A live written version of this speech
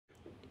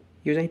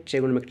यो चाहिँ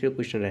trigonometric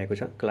question रहेको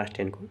छ क्लास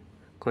 10 को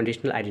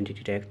कन्डिसनल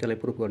आइडेन्टिटी रहेको त्यसलाई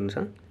प्रुफ गर्नु छ।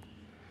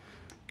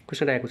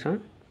 क्वेसन रहेको छ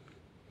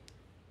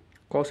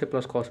cos a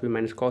plus cos b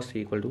minus cos c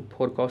equal to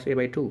 4 cos a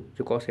by 2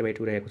 जो cos a by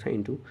 2 रहेको छ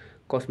into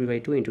cos b by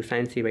 2 into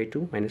sin c by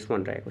 2 minus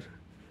 1 रहेको छ।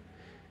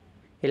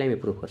 यसलाई हामी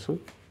प्रुफ गर्छौँ।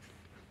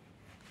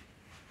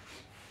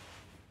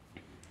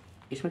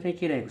 यसमा चाहिँ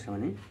के रहेको छ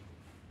भने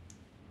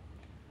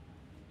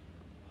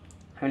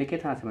हामीले के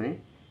थाहा छ भने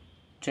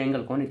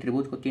ट्रायंगलको अनि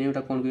त्रिभुजको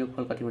तीनवटा कोणको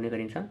योगफल कति हुने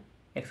गरिन्छ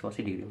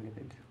 180 डिग्री हुने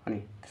गरिन्छ।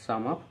 अनि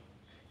some of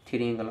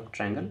three angle of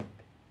triangle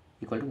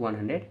equal two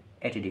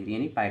 180 degree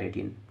यानी पाई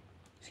रेडियन।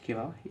 के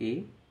भयो a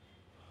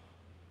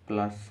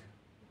plus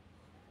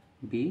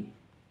b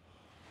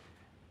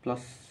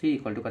plus c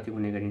equal two कति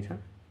हुने गरिन्छ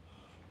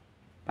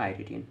पाई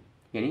रेडियन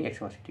यानी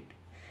 180 डिग्री।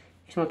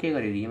 यसमा के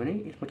गरिदिए भने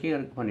यसमा के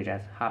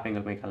भनिरहेछ हाफ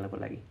एंगल निकाल्नको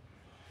लागि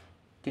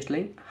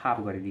त्यसलाई हाफ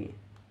गरिदिए।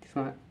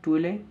 त्यसमा 2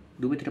 ले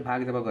दुवैतिर भाग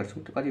जब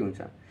गर्छौं त कति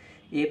हुन्छ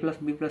a plus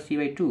b plus c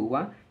by 2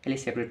 वा यसले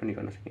सेपरेट पनि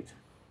गर्न सकिन्छ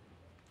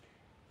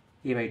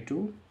a by 2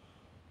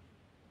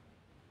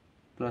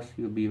 प्लस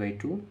यो b by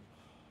 2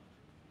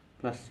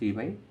 plus c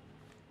by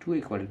 2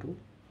 equal two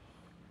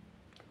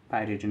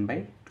pi radian by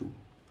 2।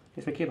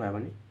 यसमा के भयो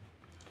भने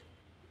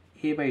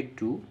a by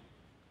 2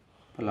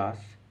 plus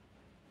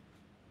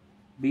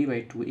b by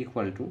 2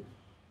 equal two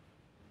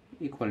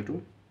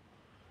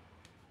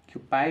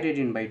pi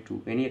radian by 2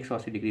 यानी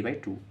 180 डिग्री by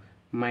 2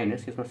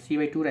 माइनस यसमा c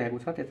by 2 रहेको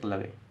छ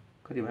त्यसलाई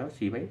कति भयो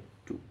c by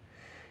 2।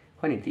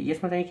 अनि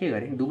यसमा चाहिँ के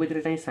गरे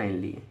दुवैतिर चाहिँ साइन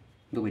लिए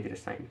दुवैतिर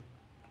sign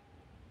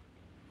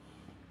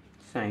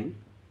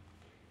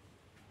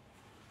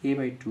a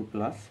by 2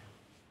 plus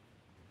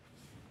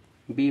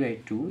b by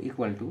 2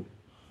 equal two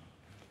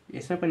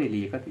यसमा पनि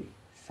लिए कति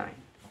साइन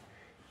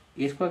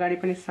यसको अगाडि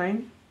पनि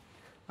साइन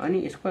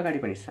अनि यसको अगाडि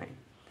पनि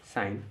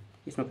साइन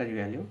यसमा कति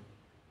value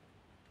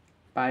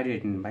pi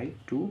radian by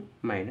 2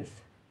 minus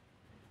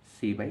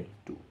c by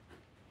 2।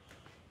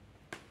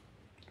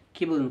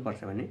 के बुझ्नु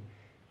पर्छ भने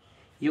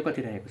यो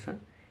कति रहेको छ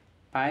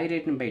पाई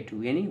रेडियन by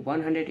 2 यानी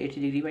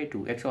 180 डिग्री by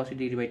 2 180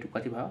 डिग्री by 2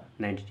 कति भयो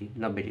 90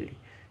 डिग्री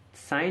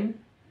साइन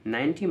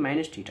 90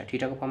 माइनस थीटा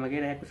थीटाको फर्ममा के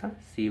रहेको छ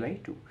c by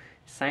 2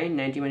 साइन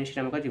 90 माइनस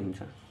थीटामा कति हुन्छ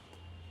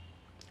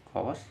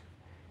cos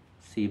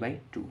c by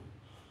 2।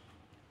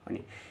 अनि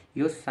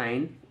yo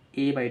sign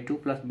a by 2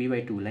 plus b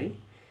by 2 लाई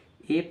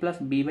a प्लस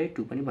b by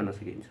 2 पनि भन्न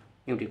सकिन्छ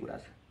एउटै कुरा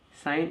छ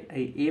sign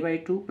a by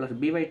 2 plus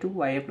b by 2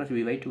 वा a प्लस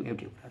b by 2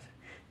 एउटै कुरा छ।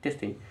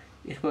 त्यस्तै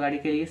यसको अगाडि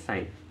के लिए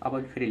साइन अब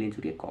फेरि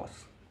लिन्छु के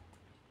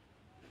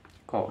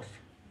cos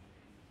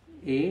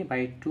a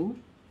by 2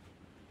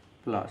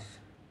 plus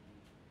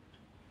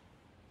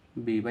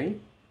b by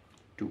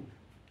 2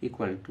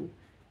 equal two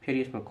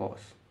फेरि यसमा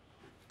cos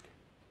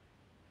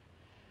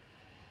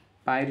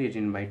pi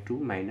radian by 2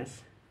 minus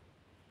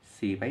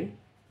c by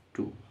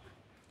 2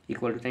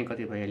 equal two चाहिँ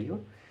कति भइहाल्यो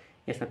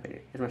यसमा फेरि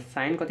यसमा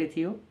साइन कति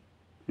थियो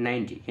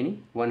 90 यानी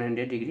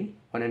 180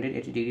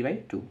 डिग्री by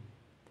 2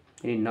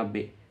 यानी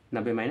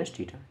 90 माइनस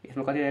थीटा।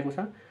 यसमा कति रहेको छ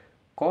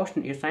cos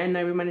yo sign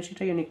 90 minus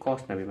theta यानी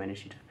cos 90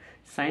 minus theta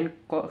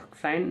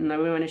sine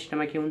 90 minus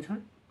थीटामा के हुन्छ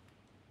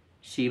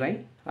c by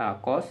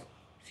cos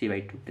c by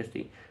 2।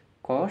 त्यस्तै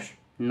cos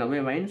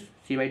 90 माइनस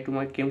c by 2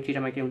 मा के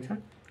थीटामा के हुन्छ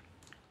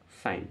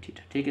साइन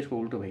थीटा ठीक यसको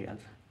उल्टो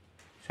भइहाल्छ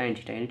साइन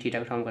थीटा यानी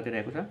थीटाको ठाउँमा कति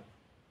रहेको छ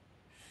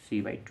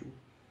c by 2।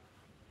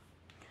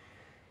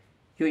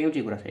 यो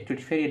एउटै कुरा छ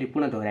एकचोटि फेरि यसले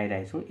पुनः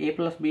दोहोऱ्याइरहेछु a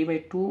प्लस b by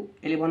 2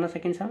 यसले भन्न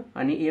सकिन्छ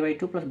अनि a by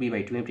 2 plus b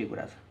by 2 एउटै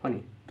कुरा छ अनि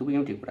दुवै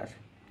एउटै कुरा छ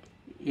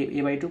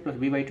a by 2 plus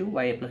b by 2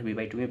 वा a प्लस b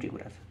by 2 एउटै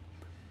कुरा छ।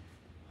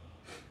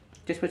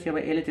 त्यसपछि अब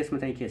यसले त्यसमा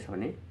चाहिँ के छ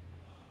भने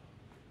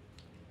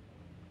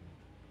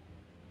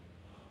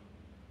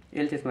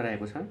यसले त्यसमा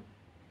रहेको छ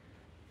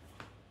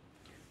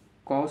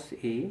cos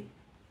a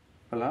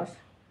plus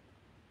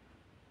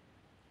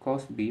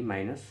cos b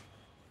minus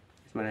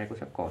यसमा रहेको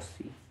छ cos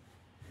c।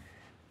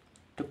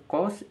 तो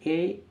cos a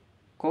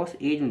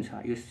जुन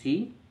छ यो c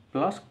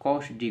प्लस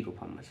cos d को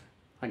फर्ममा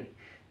छ अनि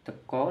त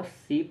cos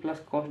c plus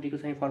cos d को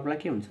चाहिँ फर्मुला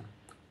के हुन्छ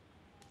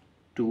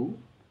 2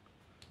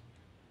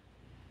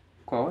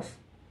 cos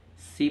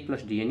c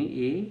प्लस d यानी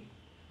a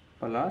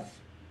प्लस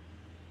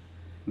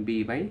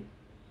b by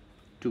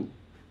 2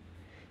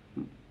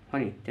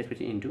 अनि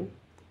त्यसपछि into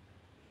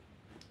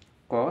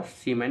cos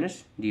c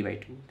minus d by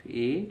 2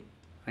 a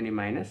अनि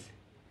माइनस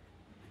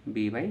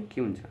b by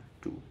के हुन्छ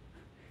 2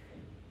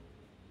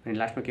 अनि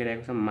लास्टमा के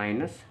रहेको छ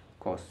माइनस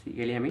cos c।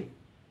 यसले हामी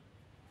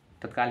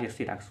तत्काल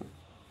यस्तै राख्छौं।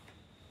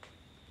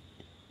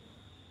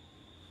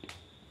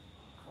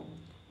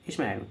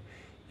 यसमा हेर्नु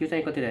यो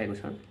चाहिँ कति रहेको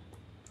छ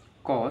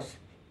cos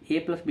a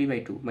plus b by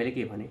 2 मैले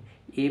के भने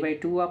a by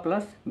 2 वा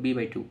प्लस b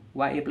by 2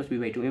 वा a प्लस b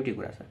by 2 एउटै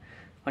कुरा छ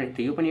अनि त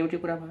यो पनि एउटै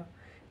कुरा भयो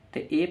त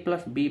a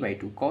plus b by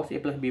 2 cos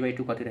a plus b by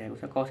 2 कति रहेको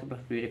छ cos a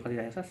plus b by 2 कति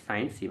रहेको छ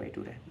sin c by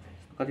 2 रहेको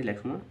छ। कति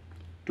लेख्छु म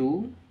 2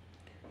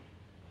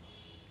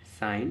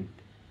 sin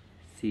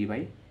c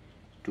by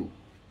 2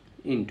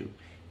 इन्टु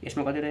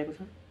यसमा कति रहेको छ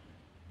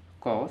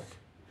cos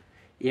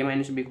a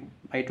minus b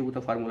by 2 को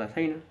त फर्मुला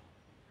छैन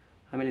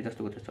हामीले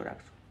जस्तोको त्यस्तो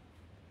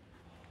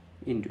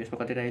राख्छौं इन्टु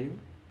यसमा कति रह्यो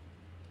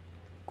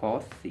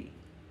cos c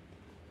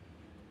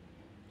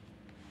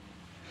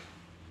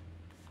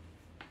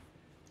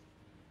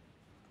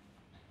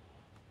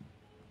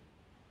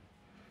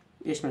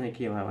यसमा चाहिँ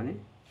के भयो भने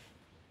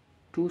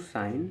 2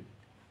 sin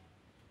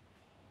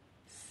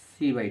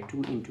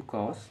c/2 into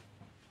cos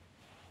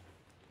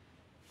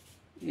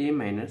a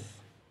minus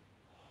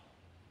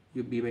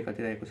यो b by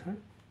कति रहेको छ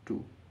 2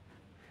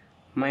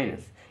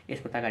 माइनस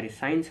यसको त अगाडि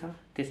sin छ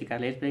त्यसै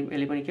कारणले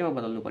यसले पनि केमा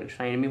बदल्नु पर्यो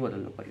sin मै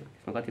बदल्नु पर्यो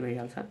यसमा कति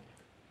भइहाल्छ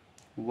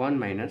 1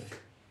 minus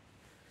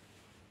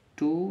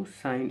 2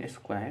 sin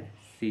square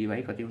c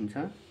by कति हुन्छ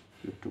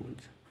यो 2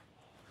 हुन्छ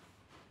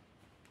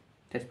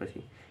त्यसपछि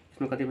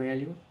यसमा कति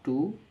भइहाल्यो 2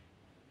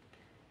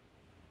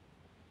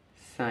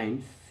 sin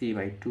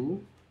c/2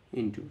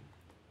 into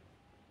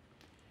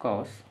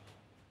cos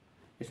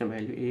यसमा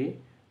भइहाल्यो a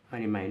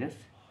अनि माइनस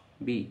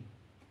b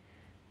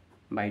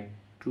by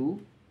 2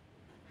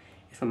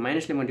 यसमा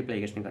माइनसले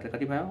मल्टिप्लिकेसन गर्दा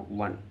कति भयो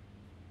 1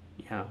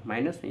 यहाँ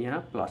माइनस यहाँ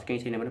प्लस केही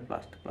छैन भने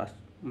प्लस प्लस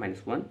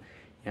माइनस 1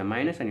 यहाँ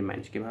माइनस अनि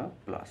माइनस के भयो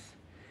प्लस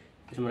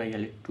त्यसमा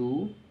रहिहाल्यो 2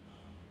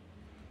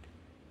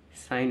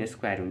 sin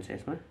स्क्वायर हुन्छ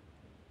यसमा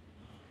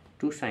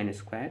 2 sin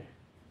square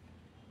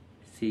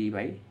c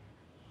by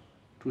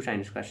 2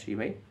 sin square c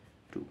by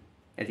 2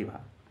 यति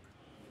भयो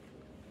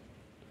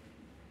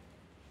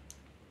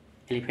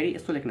यसले फेरि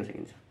यस्तो लेख्न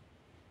सकिन्छ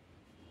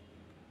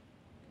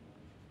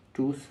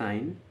 2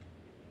 sin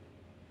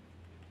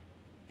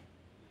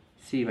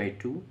c by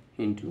 2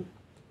 into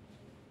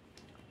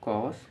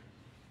cos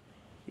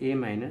a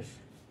minus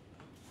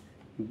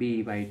b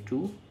by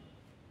 2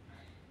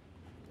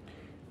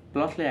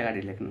 प्लसले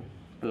अगाडि लेख्नु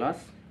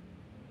plus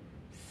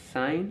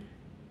sin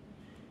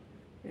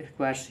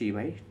square c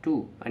by 2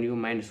 अनि यो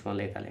माइनस 1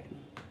 ले यता लेख्नु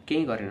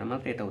केही गरेन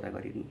मात्र यताउता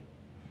गरिदिनु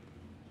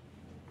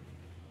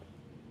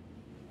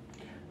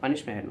अनि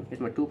यसमा हेर्नु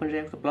यसमा 2 पनि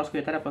रहेको छ प्लसको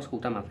यता र प्लसको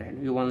उता मात्र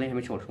हेर्नु यो 1 ले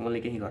हामी छोड्छौँ 1 ले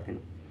केही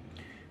गर्दैनौँ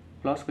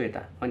प्लसको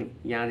यता अनि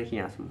यहाँदेखि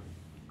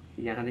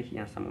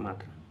यहाँसम्म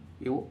मात्र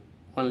यो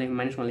 1 ले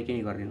माइनस 1 ले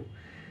केही गर्दैनौँ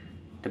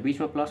त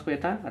बीचमा प्लसको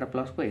यता र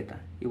प्लसको यता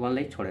यो 1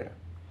 ले छोडेर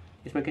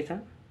यसमा के छ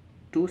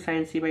 2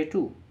 sin c by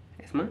 2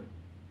 यसमा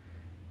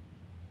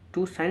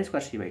 2 sin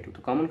स्क्वायर c by 2 त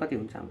कमन कति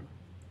हुन्छ हाम्रो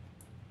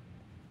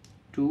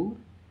 2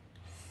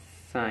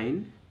 sin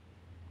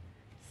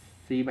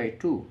c by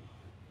 2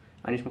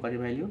 अनि यसमा कति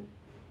value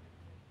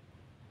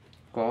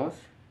cos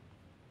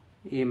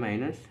a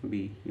minus b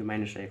यो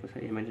माइनस रहेको छ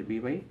a minus b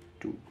by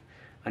 2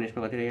 अनि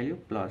यसमा कति रहिहाल्यो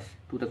प्लस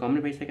 2 त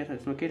कमन भइसकेको छ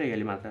यसमा के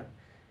रहिहाल्यो मात्र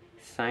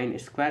sin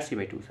स्क्वायर c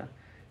by 2 छ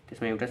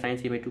त्यसमा एउटा sin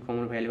c by 2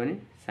 कमन भइहाल्यो भने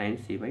sin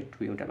c by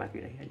 2 एउटा बाँकी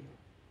रहिहाल्यो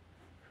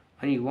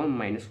अनि 1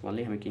 minus 1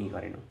 ले हामी केही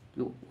गरेनौँ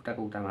यो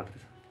उताको उता मात्र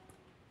छ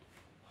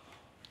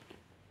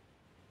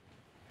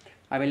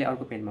अब यसले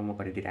अर्को पेनमा म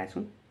गरिदिइरहेको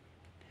छु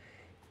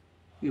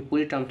यो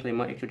पुरै टर्म्सलाई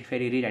म एकचोटि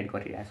फेरि रिराइट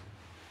गरिरहेको छु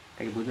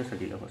ताकि बुझ्न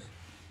सजिलो होस्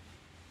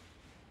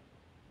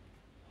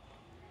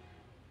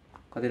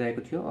कति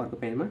रहेको थियो अर्को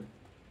पेनमा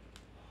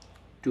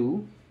 2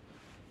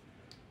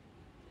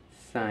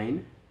 sin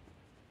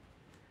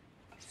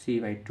c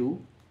by 2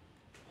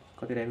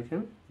 कति रहेको थियो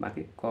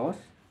बाँकी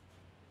cos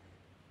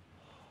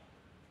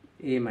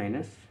a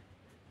minus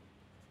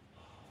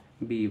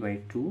b by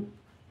 2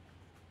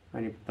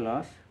 अनि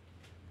प्लस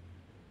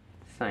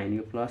sin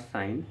यो प्लस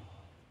sin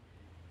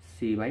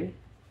c by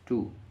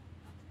 2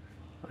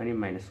 अनि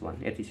माइनस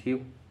 1 यति थियो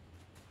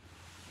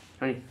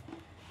अनि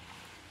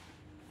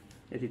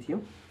यति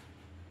थियो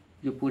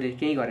यो पुरै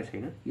केही गरेको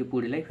छैन यो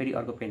पुरैलाई फेरि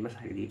अर्को पेनमा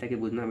सारिदिए ताकि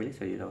बुझ्न हामीले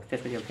सजिलो होस्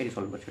त्यसपछि अब फेरि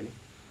सल्भ गर्छु नि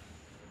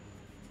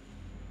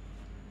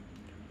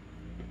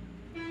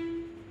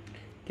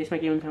त्यसमा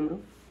के हुन्छ हाम्रो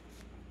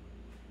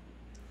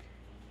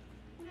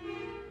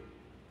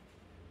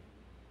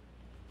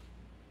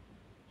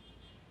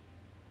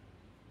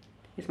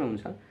यसमा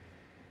हुन्छ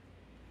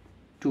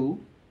 2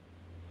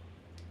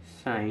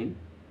 sin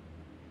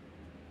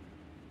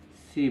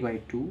c by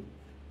 2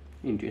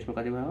 इन्टु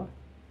यसमा कति भयो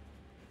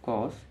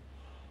cos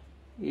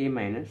a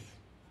minus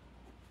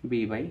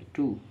b by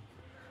 2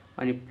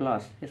 अनि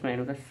प्लस यसमा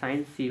हेर्नु त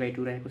sin c by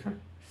 2 रहेको छ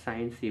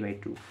sin c by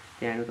 2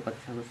 त्यहाँ हेर्नु त कति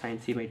छ हाम्रो sin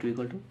c by 2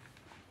 equal to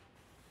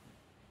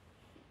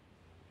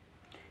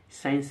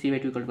sin c by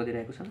 2 equal to कति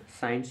रहेको छ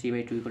sin c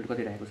by 2 equal to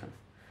कति रहेको छ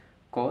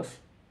cos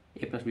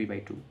a plus b by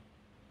 2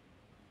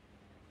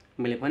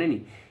 मैले भने नि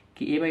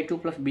कि a by 2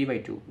 plus b by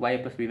 2 y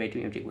plus b by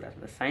 2 एउटै कुरा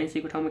छ sin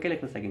c को ठाउँमा के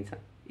लेख्न सकिन्छ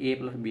a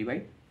plus b by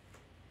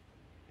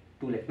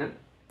 2 लेख्न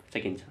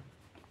सकिन्छ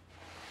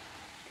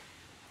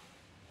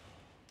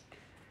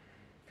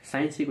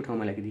sin c को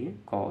ठाउँमा लेखिदिए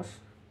cos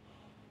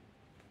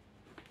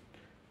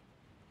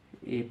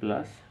a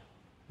plus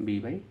b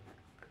by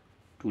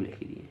 2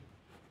 लेखिदिए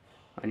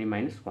अनि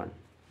माइनस 1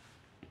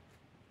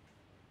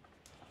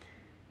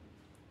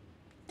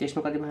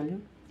 त्यसमा कति भइहाल्यो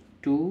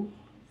 2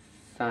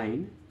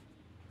 sin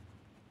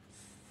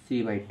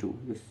c by 2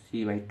 यो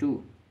c by 2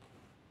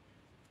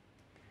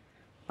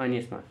 अनि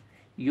यसमा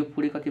यो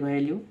पुरै कति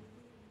भइहाल्यो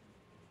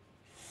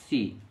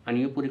c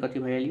अनि यो पुरै कति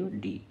भइहाल्यो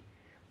d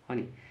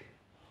अनि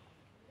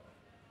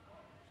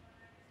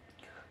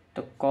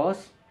त cos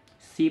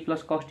c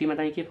plus cos d मा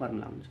चाहिँ के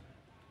फर्मुला हुन्छ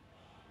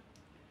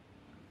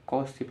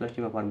cos c plus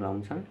d मा फर्मुला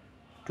हुन्छ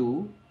 2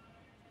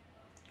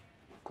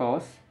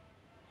 cos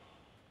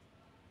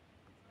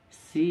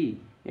c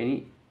यानी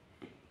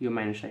यो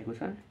माइनस आएको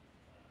छ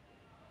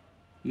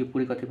यो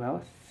पुरै कति भयो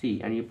सी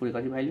अनि यो पुरै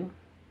कति भ्याल्यु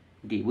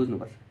डी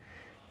बुझ्नुपर्छ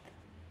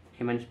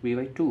a minus b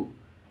by 2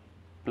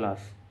 plus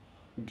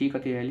D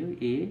कति भ्याल्यु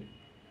a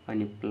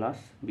अनि प्लस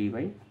b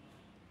by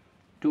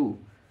 2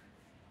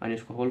 अनि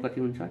यसको होल कति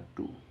हुन्छ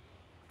 2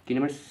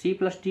 किनभने c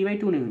प्लस d by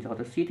 2 नै हुन्छ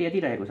त c त यति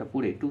रहेको छ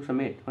पुरै 2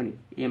 समेत अनि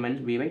a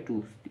minus b by 2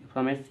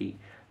 समेत c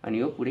अनि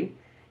यो पुरै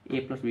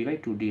a plus b by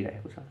 2 d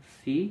रहेको छ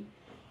c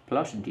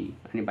plus d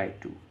अनि by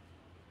 2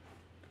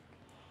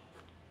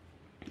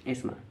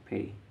 यसमा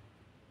फेरि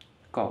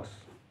cos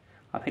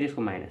अब फेरि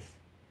यसको माइनस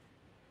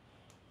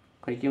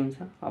कति के हुन्छ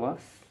अब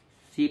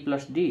c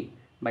plus d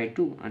by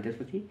 2 अनि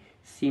त्यसपछि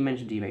c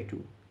minus d by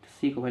 2 c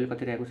को भ्यालु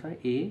कति रहेको छ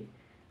a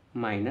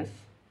minus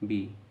b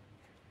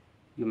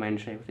यो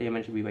माइनस रहेको छ a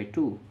minus b by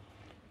 2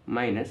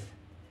 minus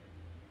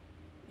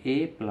a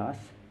plus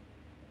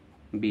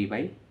b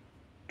by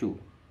 2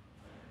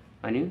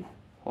 अनि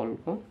होल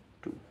को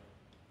 2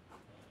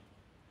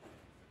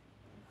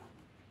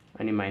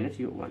 अनि माइनस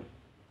यो 1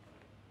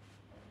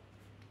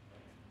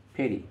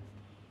 फेरि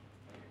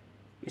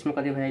यसमा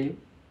कति भ्याल्यु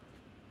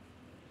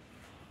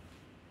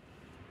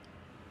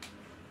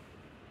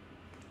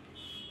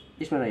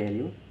यसमा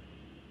रहिहाल्यो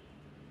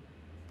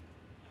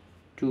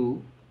 2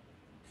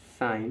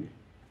 sin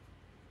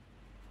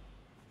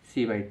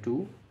c by 2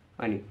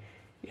 अनि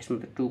यसमा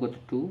त 2 को त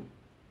 2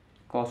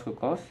 cos को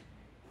cos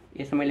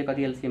यसमा मैले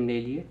कति एलसीएम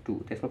लिए 2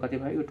 त्यसमा कति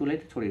भयो यो 2 लाई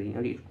त छोडिदिएँ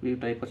अनि यो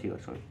 2 लाई पछि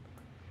गर्छौँ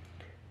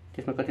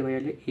त्यसमा कति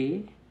भइहाल्यो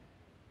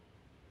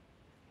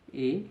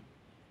a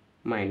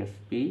minus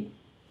b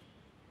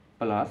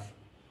plus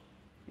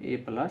a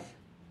plus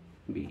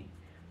b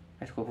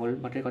यसको होल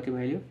मात्रै कति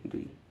भइहाल्यो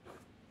 2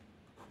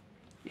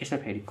 यसमा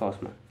फेरि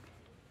cos मा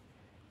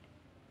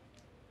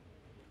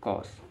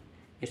cos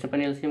यसमा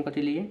पनि एलसीएम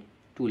कति लिए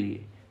 2 लिए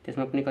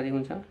त्यसमा पनि कति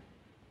हुन्छ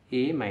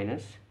a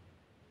minus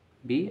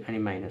b अनि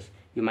माइनस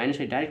यो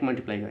माइनसले डाइरेक्ट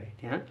मल्टिप्लाई गरे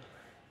त्यहाँ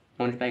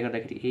मल्टिप्लाई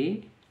गर्दाखेरि a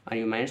अनि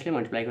यो माइनसले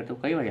मल्टिप्लाई गर्दा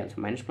कति भइहाल्छ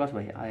माइनस प्लस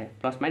भइहाल्छ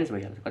प्लस माइनस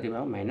भइहाल्छ कति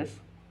भयो माइनस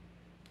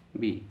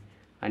b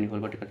अनि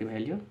होलबाट कति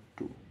भइहाल्यो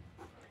 2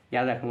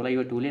 याद राख्नु होला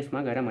यो 2 ले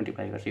यसमा गएर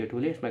मल्टिप्लाई गर्छ यो 2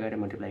 ले यसमा गएर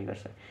मल्टिप्लाई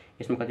गर्छ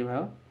यसमा कति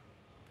भयो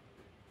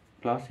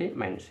प्लस a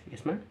माइनस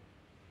यसमा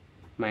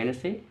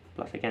minus a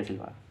plus a cancel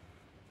भयो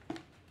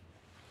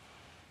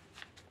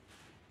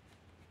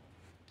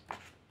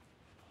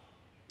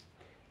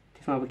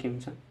त्यसमा अब के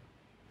हुन्छ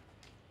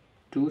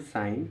 2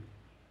 sin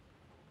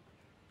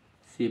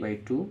c by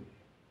 2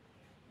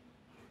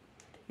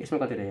 यसमा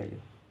कति रहिहाल्यो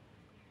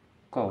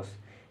cos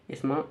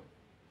यसमा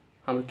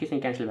हाम्रो के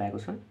चाहिँ क्यान्सल भएको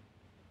छ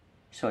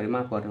सरी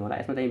माफ गर्नु होला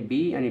यसमा चाहिँ b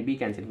अनि b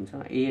क्यान्सल हुन्छ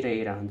a र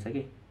a रहन्छ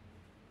के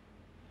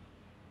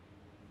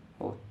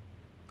हो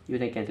यो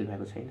चाहिँ क्यान्सल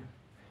भएको छैन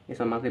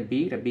यसमा मात्रै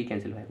b र b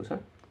क्यान्सल भएको छ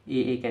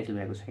a क्यान्सल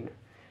भएको छैन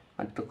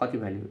अनि त कति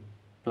भ्याल्यु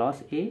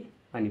प्लस a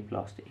अनि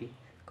प्लस a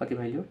कति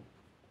भ्याल्यु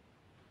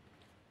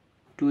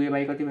 2a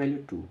by कति भ्याल्यु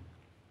 2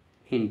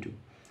 इन्टु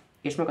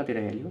यसमा कति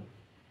रहिहाल्यो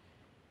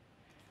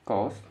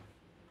cos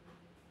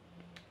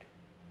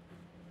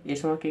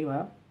यसमा के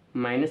भयो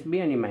माइनस b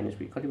अनि माइनस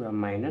b कति भयो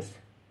माइनस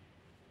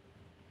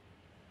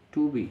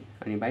 2b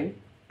अनि बाई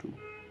 2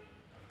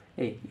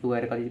 यो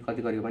गएर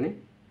कति गर्यो भने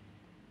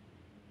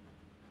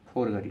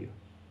 4 गरियो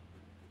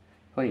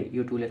अनि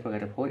यो 2 ले यसमा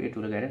गएर 4 यो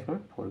 2 ले गएर यसमा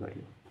 4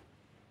 गरियो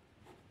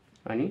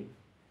अनि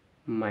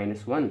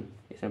माइनस 1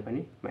 यसमा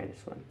पनि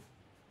माइनस 1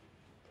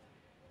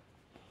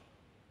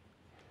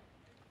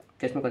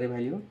 त्यसमा कति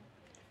भ्याल्यु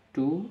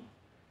 2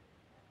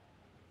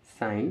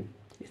 sin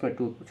यसमा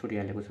 2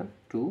 छुटिहालेको छ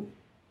 2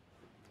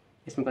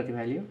 यसमा कति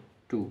भ्याल्यु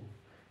 2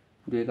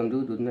 2 एकम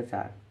 2 2 दुना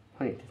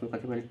 4 अनि त्यसमा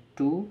कति भ्याल्यु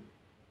 2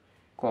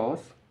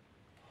 cos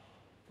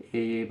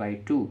a by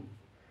 2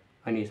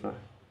 अनि यसमा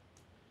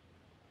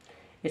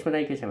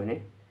चाहिँ के छ भने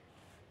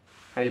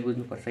हामीले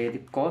बुझ्नुपर्छ यदि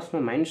cos मा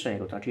माइनस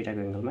रहेको छ थीटाको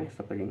एंगलमा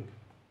सपोजिङ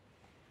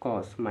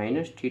cos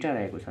माइनस थीटा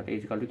रहेको छ त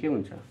इक्वल टु के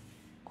हुन्छ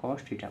cos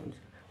थीटा हुन्छ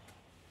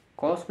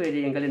cos को यदि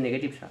एंगल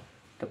नेगेटिभ छ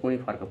त कुनै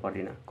फरक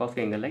पर्दैन cos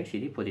को एंगललाई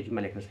सिधै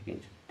पोजिटिभमा लेख्न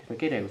सकिन्छ त्यसमा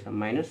के रहेको छ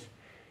माइनस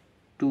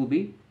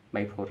 2b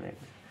by 4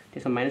 रहेको छ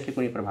त्यसमा माइनसले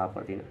कुनै प्रभाव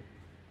पर्दैन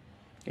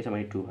यसमा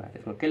पनि 2 भयो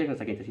त्यसमा के लेख्न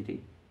सकिन्छ सिधै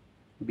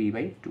b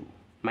by 2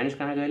 माइनस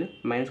कहाँ गयो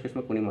माइनस को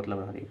यसमा कुनै मतलब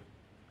रहदैन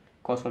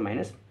cos मा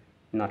माइनस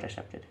नट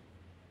एक्सेप्टेड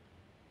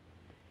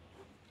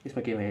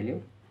यसमा के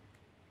भइहाल्यो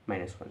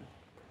माइनस 1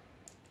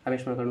 अब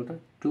यसमा गर्नु त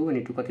 2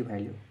 अनि 2 कति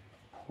भइहाल्यो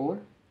 4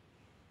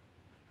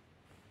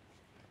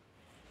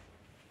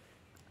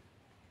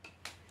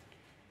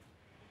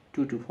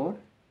 2 to 4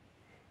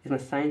 यसमा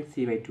sin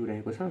c by 2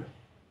 रहेको छ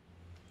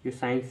यो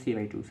sin c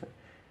by 2 छ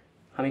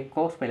हामी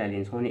cos पहिला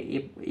लिन्छौं अनि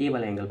a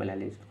वाला एंगल पहिला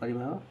लिन्छौं कति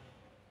भयो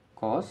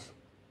cos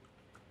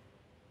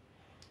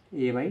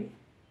a by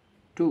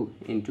 2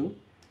 into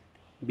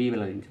b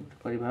वाला लिन्छौं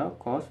कति भयो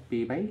cos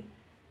b by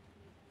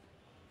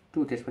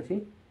 2 त्यसपछि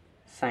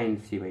sin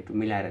c by 2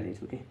 मिलाएर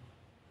लिन्छौं के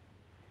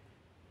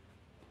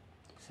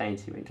sin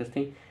c by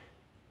जस्तै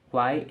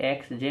y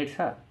x z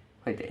छ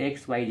है त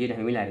x y z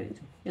हामी मिलाएर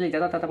लिन्छौं यसले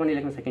जतातता पनि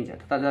लेख्न सकिन्छ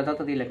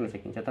जताततै लेख्न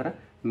सकिन्छ तर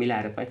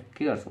मिलाएर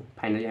के गर्छौं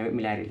फाइनली हामी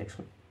मिलाएर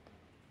लेख्छौं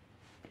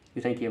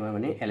यो चाहिँ के भयो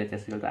भने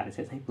LHS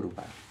RHS चाहिँ प्रुफ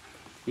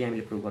भयो यो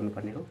हामीले प्रुफ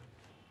गर्नुपर्ने हो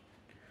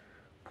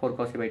 4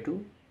 cos A by 2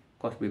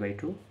 cos B by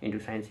 2 into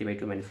sin C by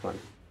 2 minus 1.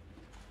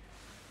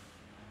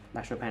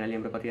 लास्टमा फाइनली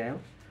हाम्रो कति आयो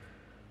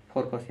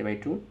 4 cos A by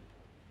 2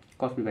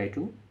 cos B by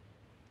 2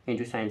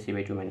 into sin C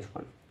by 2 minus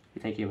 1.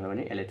 यो चाहिँ के भयो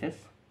भने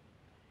LHS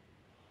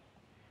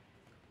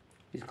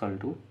is equal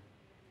to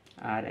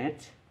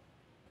RH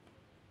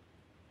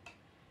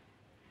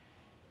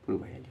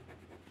prove भइहाल्यो.